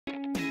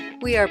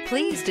We are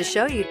pleased to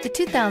show you the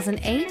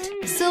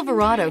 2008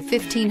 Silverado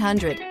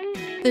 1500.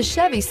 The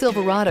Chevy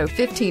Silverado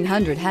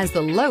 1500 has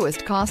the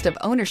lowest cost of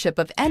ownership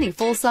of any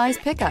full-size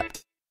pickup.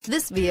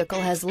 This vehicle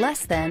has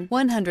less than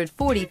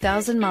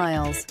 140,000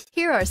 miles.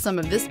 Here are some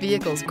of this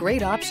vehicle's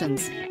great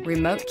options: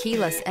 remote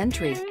keyless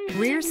entry,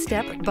 rear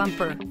step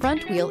bumper,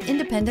 front wheel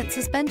independent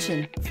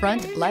suspension,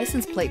 front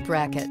license plate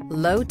bracket,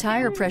 low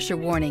tire pressure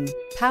warning,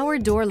 power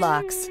door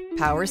locks,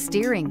 power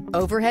steering,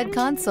 overhead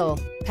console,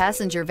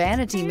 passenger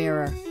vanity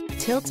mirror,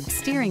 tilt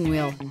steering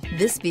wheel.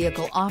 This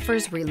vehicle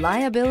offers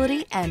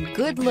reliability and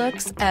good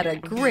looks at a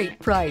great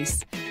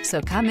price.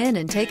 So come in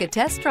and take a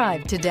test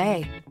drive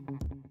today.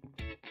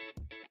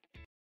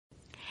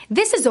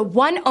 This is a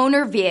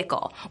one-owner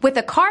vehicle with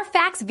a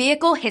Carfax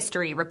Vehicle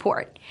History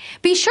Report.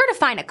 Be sure to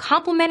find a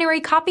complimentary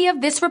copy of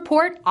this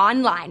report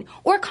online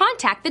or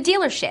contact the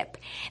dealership.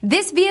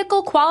 This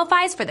vehicle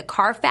qualifies for the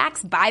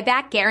Carfax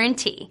Buyback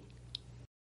Guarantee.